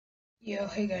Yo,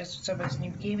 hey guys, what's up? It's New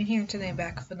Gaming here, and today I'm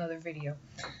back with another video.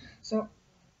 So,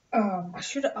 I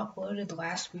should have uploaded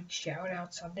last week's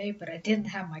Shoutout Sunday, but I didn't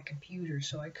have my computer,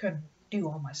 so I couldn't do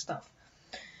all my stuff.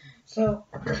 So,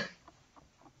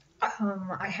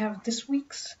 I have this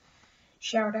week's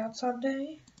Shoutout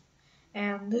Sunday,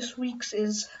 and this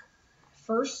week's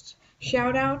first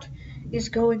shoutout is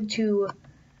going to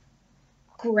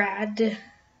grad_stir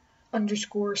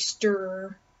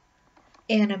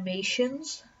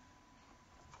animations.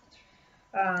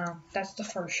 That's the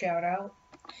first shout out.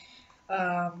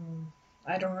 I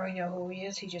don't really know who he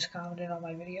is. He just commented on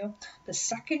my video. The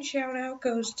second shout out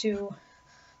goes to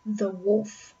the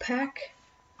Wolf Pack.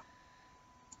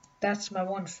 That's my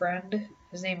one friend.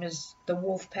 His name is the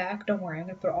Wolf Pack. Don't worry, I'm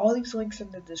gonna put all these links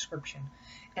in the description.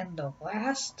 And the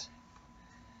last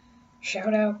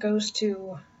shout out goes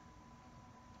to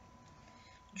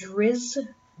Driz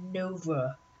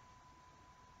Nova.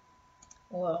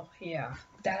 Well, yeah,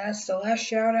 that's the last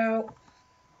shout out.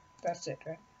 That's it,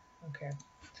 right? Okay.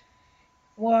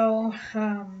 Well,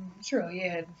 that's really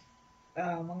it.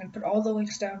 I'm gonna put all the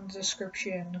links down in the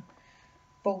description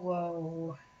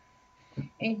below.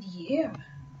 And yeah,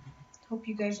 hope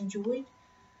you guys enjoyed.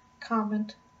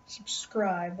 Comment,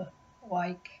 subscribe,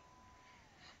 like.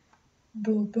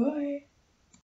 Bye-bye.